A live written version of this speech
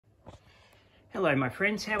Hello my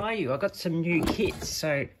friends, how are you? I got some new kits.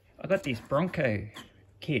 So I got this Bronco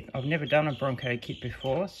kit. I've never done a Bronco kit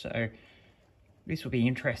before, so this will be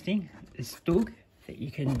interesting. This Stug that you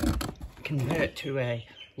can convert to a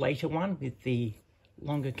later one with the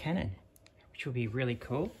longer cannon, which will be really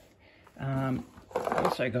cool. I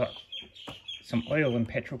also got some oil and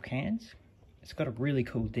petrol cans. It's got a really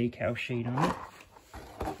cool decal sheet on it.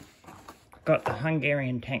 Got the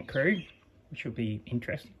Hungarian tank crew, which will be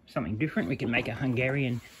interesting, something different. We can make a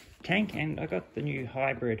Hungarian tank. And I got the new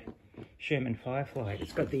hybrid Sherman Firefly.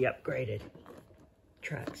 It's got the upgraded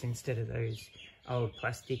tracks instead of those old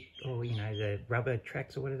plastic, or you know, the rubber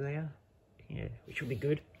tracks or whatever they are. Yeah, which will be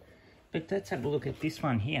good. But let's have a look at this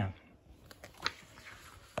one here.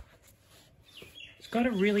 It's got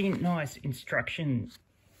a really nice instruction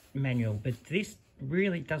manual, but this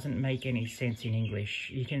really doesn't make any sense in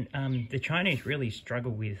English. You can the Chinese really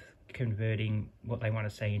struggle with converting what they want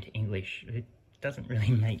to say into English. It doesn't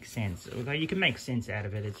really make sense, although you can make sense out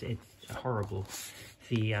of it. It's horrible.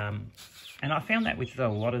 And I found that with a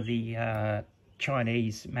lot of the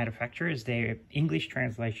Chinese manufacturers, their English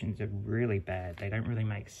translations are really bad. They don't really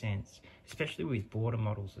make sense, especially with border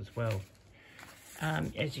models as well.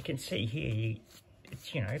 As you can see here,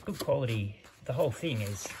 it's, you know, good quality. The whole thing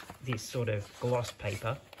is this sort of gloss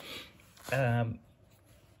paper. You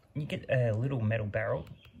get a little metal barrel.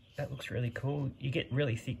 That looks really cool. You get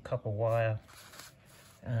really thick copper wire.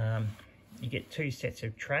 You get two sets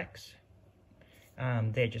of tracks.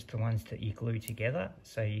 They're just the ones that you glue together.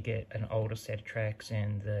 So you get an older set of tracks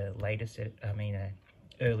and the later set,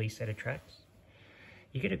 early set of tracks.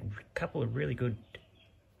 You get a couple of really good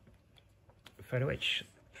photo etch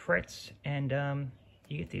frets, and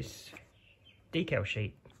you get this decal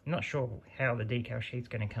sheet. I'm not sure how the decal sheet's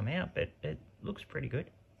going to come out, but it looks pretty good.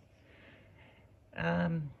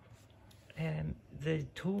 The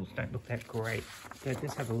tools don't look that great, so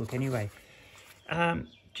let's have a look anyway.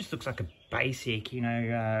 Just looks like a basic, you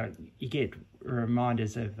know, you get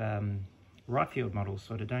reminders of right field models,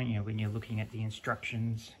 sort of, don't you, when you're looking at the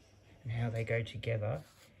instructions and how they go together.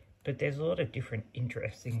 But there's a lot of different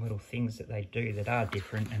interesting little things that they do that are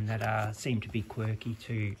different and that seem to be quirky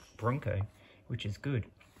to Bronco, which is good.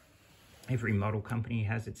 Every model company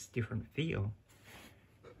has its different feel.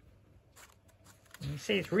 And you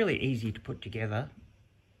see, it's really easy to put together.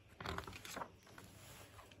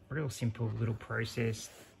 Real simple little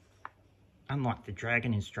process. Unlike the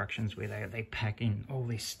Dragon instructions where they pack in all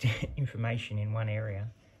this information in one area.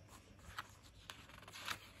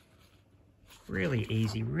 Really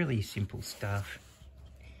easy, really simple stuff.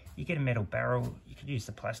 You get a metal barrel. You could use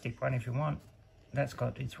the plastic one if you want. That's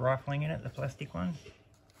got its rifling in it, the plastic one.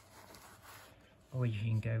 Or you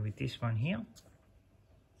can go with this one here.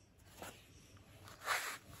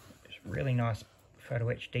 It's really nice photo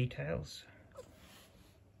etch details.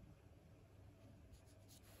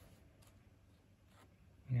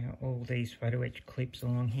 Now all these photo etch clips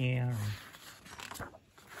along here.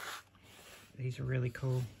 These are really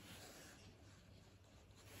cool.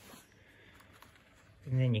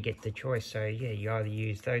 And then you get the choice, so yeah, you either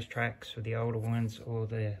use those tracks for the older ones or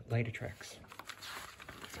the later tracks.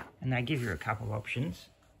 And they give you a couple of options,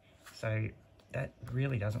 so that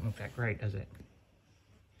really doesn't look that great, does it?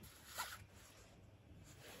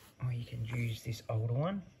 Or you can use this older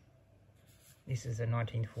one. This is a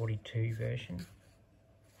 1942 version.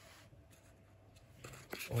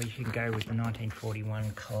 Or you can go with the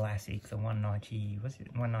 1941 classic, the 190, was it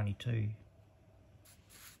 192?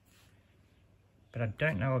 But I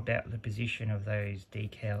don't know about the position of those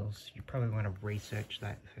decals. You probably want to research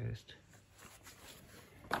that first.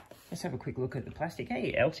 Let's have a quick look at the plastic.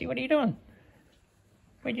 Hey, Elsie, what are you doing?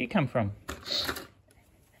 Where'd you come from?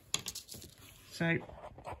 So,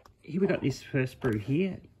 here we got this first sprue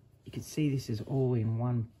here. You can see this is all in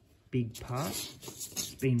one big part.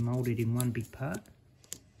 It's been moulded in one big part.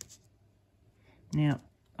 Now,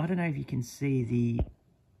 I don't know if you can see the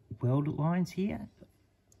weld lines here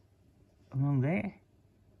along there,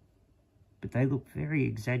 but they look very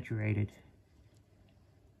exaggerated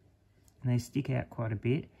and they stick out quite a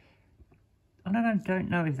bit. I don't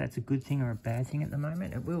know if that's a good thing or a bad thing at the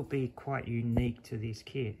moment. It will be quite unique to this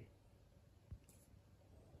kit,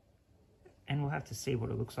 and we'll have to see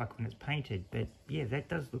what it looks like when it's painted. But yeah, that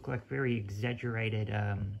does look like very exaggerated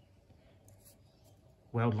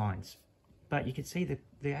weld lines, but you can see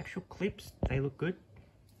the actual clips, they look good.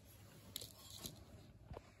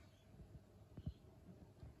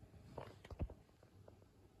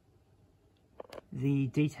 The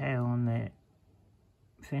detail on the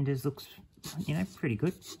fenders looks, you know, pretty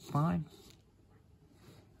good, fine.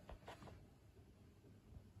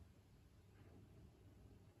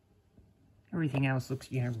 Everything else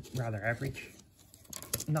looks, you know, rather average.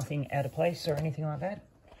 Nothing out of place or anything like that.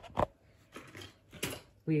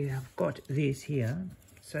 We have got this here.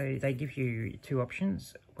 So they give you two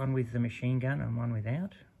options, one with the machine gun and one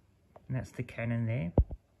without. And that's the cannon there.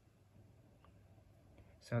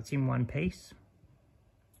 So it's in one piece.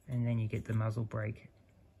 And then you get the muzzle brake.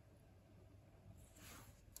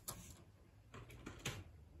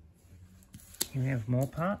 Here we have more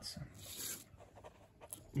parts.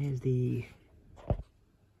 There's the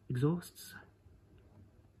exhausts.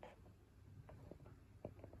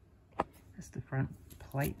 That's the front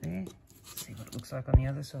plate there. Let's see what it looks like on the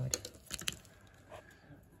other side.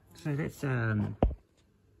 So that's the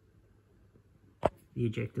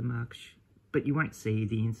ejector marks, but you won't see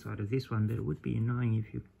the inside of this one, but it would be annoying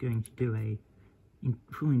if you're going to do a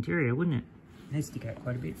full interior, wouldn't it? They stick out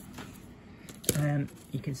quite a bit.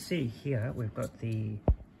 You can see here we've got the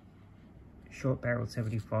short barrel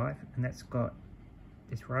 75, and that's got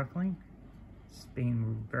this rifling. It's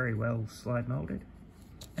been very well slide molded,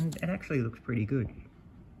 and it actually looks pretty good.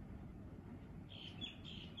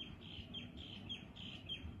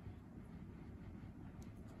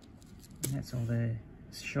 And that's all the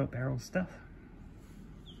short barrel stuff.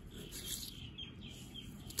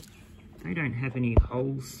 They don't have any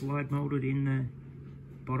holes slide molded in the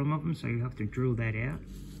bottom of them, so you have to drill that out.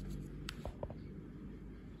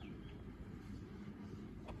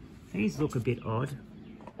 These look a bit odd.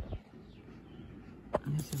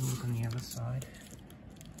 Let's have a look on the other side.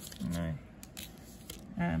 No.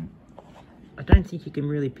 I don't think you can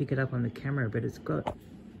really pick it up on the camera, but it's got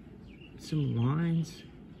some lines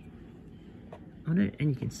on it, and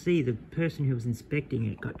you can see the person who was inspecting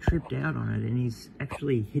it got tripped out on it, and he's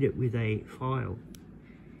actually hit it with a file.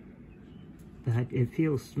 But it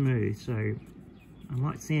feels smooth, so I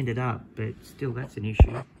might sand it up, but still that's an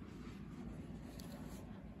issue.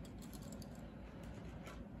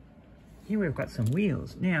 Here we've got some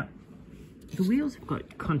wheels. Now, the wheels have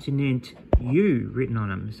got Continent U written on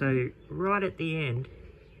them, so right at the end,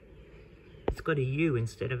 it's got a U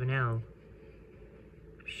instead of an L.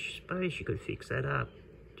 I suppose you could fix that up.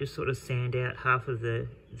 Just sort of sand out half of the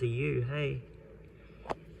U, hey?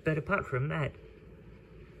 But apart from that,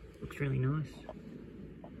 looks really nice.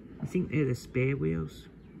 I think they're the spare wheels.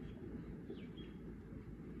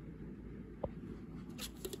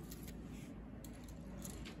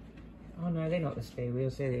 Oh no, they're not the spare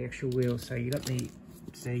wheels, they're the actual wheels. So you got the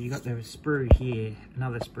sprue here,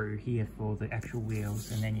 another sprue here for the actual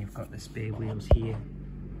wheels, and then you've got the spare wheels here.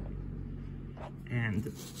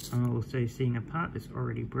 And I'm also seeing a part that's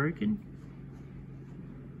already broken,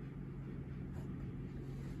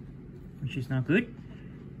 which is not good.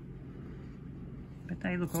 But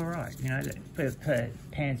they look alright, you know, for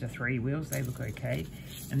Panzer III wheels, they look okay.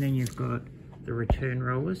 And then you've got the return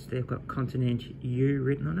rollers, they've got Continent U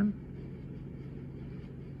written on them.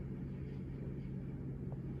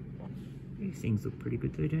 These things look pretty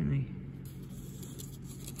good though, don't they?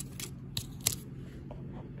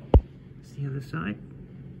 That's the other side.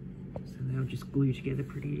 So they'll just glue together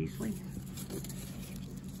pretty easily.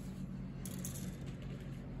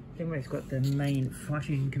 Then we've got the main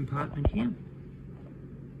fighting compartment here.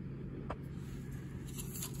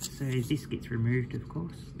 So this gets removed, of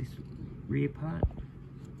course, this rear part.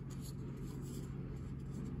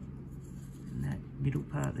 And that middle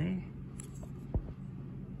part there.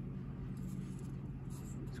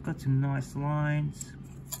 It's got some nice lines.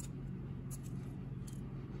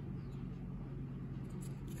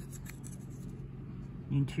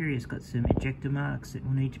 The interior's got some ejector marks that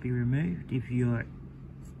will need to be removed if you're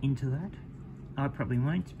into that. I probably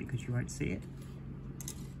won't because you won't see it.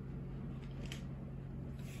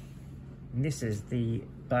 And this is the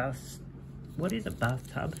what is a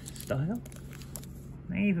bathtub style?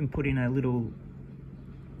 They even put in a little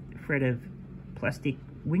thread of plastic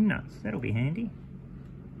wing nuts. That'll be handy.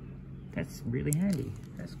 That's really handy.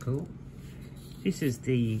 That's cool. This is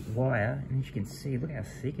the wire, and as you can see, look how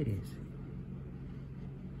thick it is.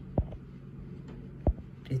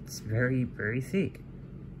 It's very, very thick.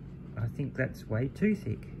 I think that's way too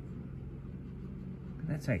thick. But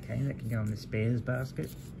that's okay, that can go in the spares basket.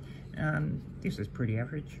 This is pretty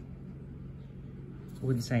average. I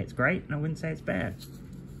wouldn't say it's great, and I wouldn't say it's bad.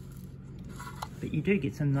 But you do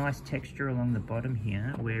get some nice texture along the bottom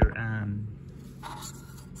here, where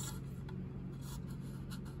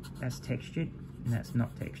that's textured, and that's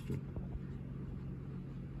not textured.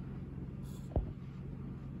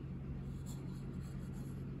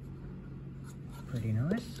 Pretty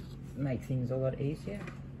nice. Make things a lot easier.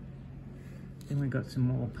 Then we've got some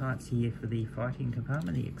more parts here for the fighting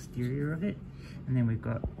compartment, the exterior of it. And then we've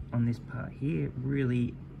got on this part here,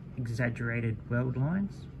 really exaggerated weld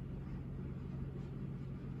lines.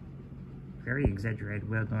 Very exaggerated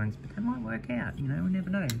weld lines, but they might work out, you know, we never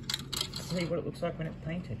know. Let's see what it looks like when it's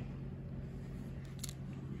painted.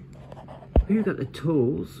 Here you've got the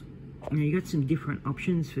tools. You know, you got some different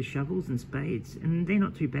options for shovels and spades, and they're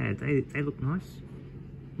not too bad. They look nice.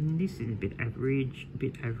 And this is a bit average,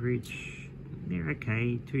 They're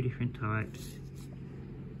okay, two different types.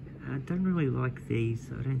 I don't really like these.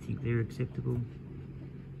 I don't think they're acceptable.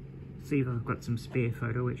 See if I've got some spare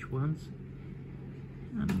photo etch ones.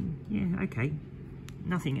 Yeah, okay.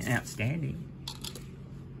 Nothing outstanding.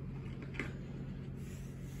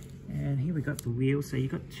 And here we got the wheel. So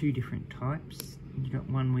you've got two different types. You've got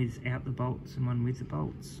one without the bolts and one with the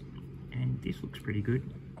bolts. And this looks pretty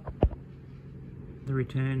good. The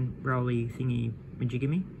return rolly thingy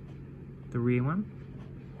majigamy, the rear one.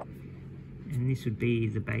 And this would be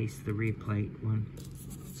the base, the rear plate one,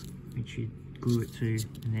 which you glue it to,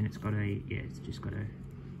 and then it's got a, yeah, it's just got a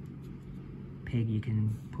peg you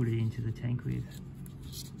can put it into the tank with.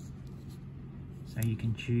 So you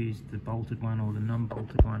can choose the bolted one or the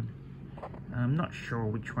non-bolted one. I'm not sure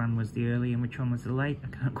which one was the early and which one was the late. I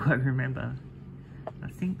can't quite remember. I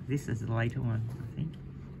think this is the later one, I think.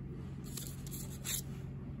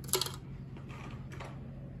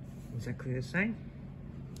 Exactly the same.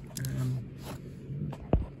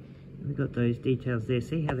 We've got those details there.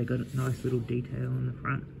 See how they got a nice little detail on the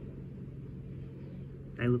front?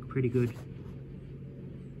 They look pretty good.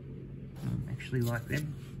 I actually like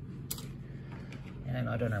them. And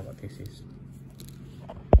I don't know what this is.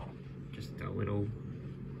 Just a little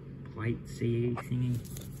plate CE thingy.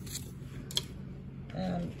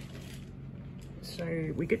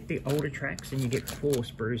 So we get the older tracks and you get 4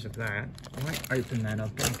 sprues of that. I won't open that,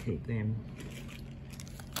 I'm going to keep them.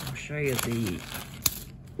 I'll show you the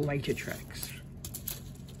later tracks.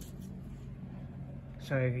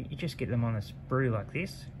 So you just get them on a sprue like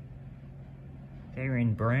this. They're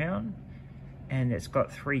in brown and it's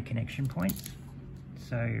got 3 connection points.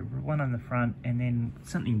 So one on the front, and then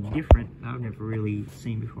something different I've never really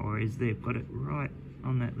seen before is they've got it right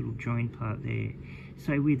on that little joint part there.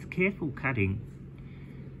 So with careful cutting,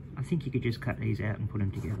 I think you could just cut these out and put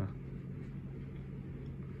them together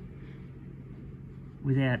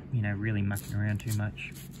without, you know, really mucking around too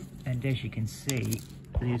much. And as you can see,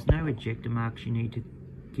 there's no ejector marks you need to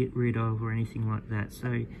get rid of or anything like that. So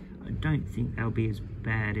I don't think they'll be as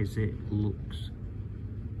bad as it looks,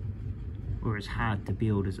 or as hard to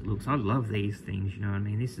build as it looks. I love these things, you know what I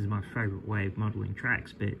mean? This is my favourite way of modelling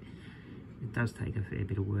tracks, but it does take a fair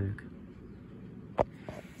bit of work.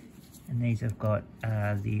 And these have got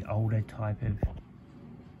the older type of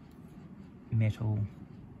metal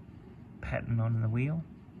pattern on the wheel.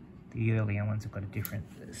 The earlier ones have got a different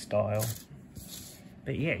style.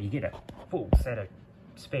 But yeah, you get a full set of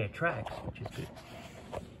spare tracks, which is good.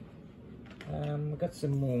 We've got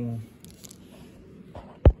some more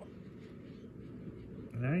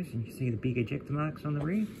of those, and you can see the big ejector marks on the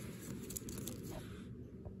rear.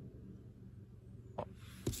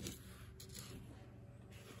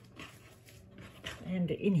 And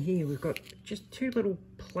in here we've got just 2 little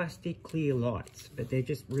plastic clear lights, but they're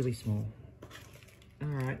just really small.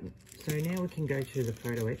 Alright, so now we can go to the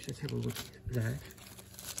photo etch. Let's have a look at that.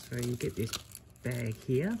 So you get this bag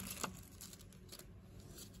here.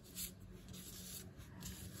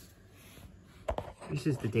 This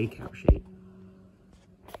is the decal sheet.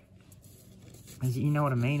 As you know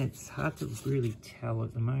what I mean, it's hard to really tell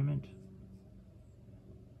at the moment.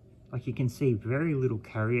 Like you can see very little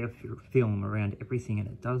carrier film around everything, and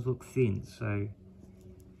it does look thin, so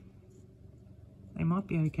they might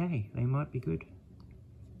be okay, they might be good.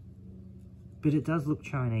 But it does look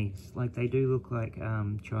Chinese, like they do look like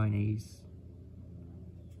Chinese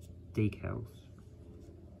decals.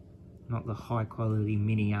 Not the high quality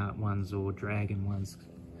mini art ones or dragon ones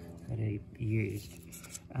that are used.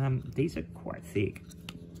 These are quite thick.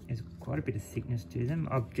 There's quite a bit of thickness to them.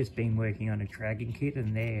 I've just been working on a dragon kit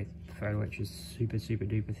and their photo etch is super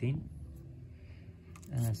duper thin.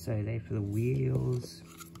 So they're for the wheels.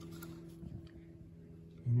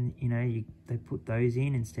 And you know, they put those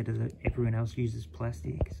in instead of everyone else uses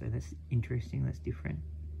plastic. So that's interesting, that's different.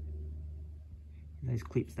 Those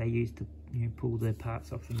clips they use to, you know, pull the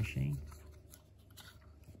parts off the machine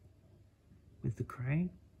with the crane.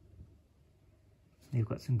 They've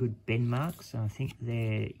got some good bend marks. So I think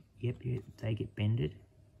they're, yep, they get bended.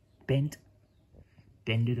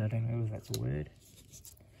 Bended, I don't know if that's a word.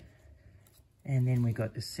 And then we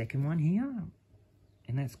got the second one here.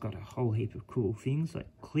 And that's got a whole heap of cool things like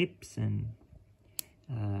clips and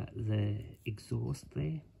the exhaust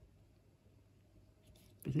there.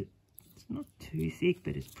 But it's not too thick,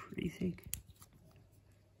 but it's pretty thick.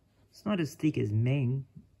 It's not as thick as Meng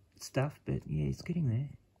stuff, but yeah, it's getting there.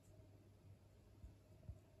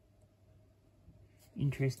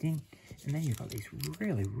 Interesting. And then you've got these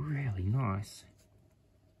really, really nice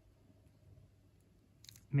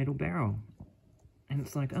metal barrel. And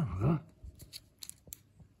it's like, oh,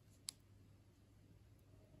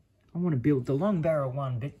 I want to build the long barrel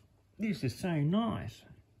one, but this is so nice.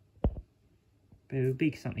 But it'll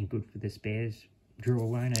be something good for the spares drawer,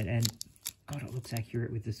 won't it? And God, it looks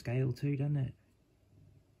accurate with the scale too, doesn't it?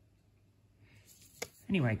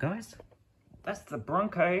 Anyway, guys, that's the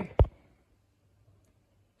Bronco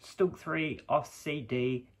Stug 3 off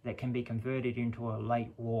CD that can be converted into a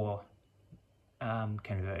late war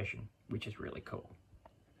conversion, which is really cool.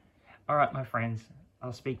 All right, my friends,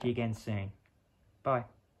 I'll speak to you again soon. Bye.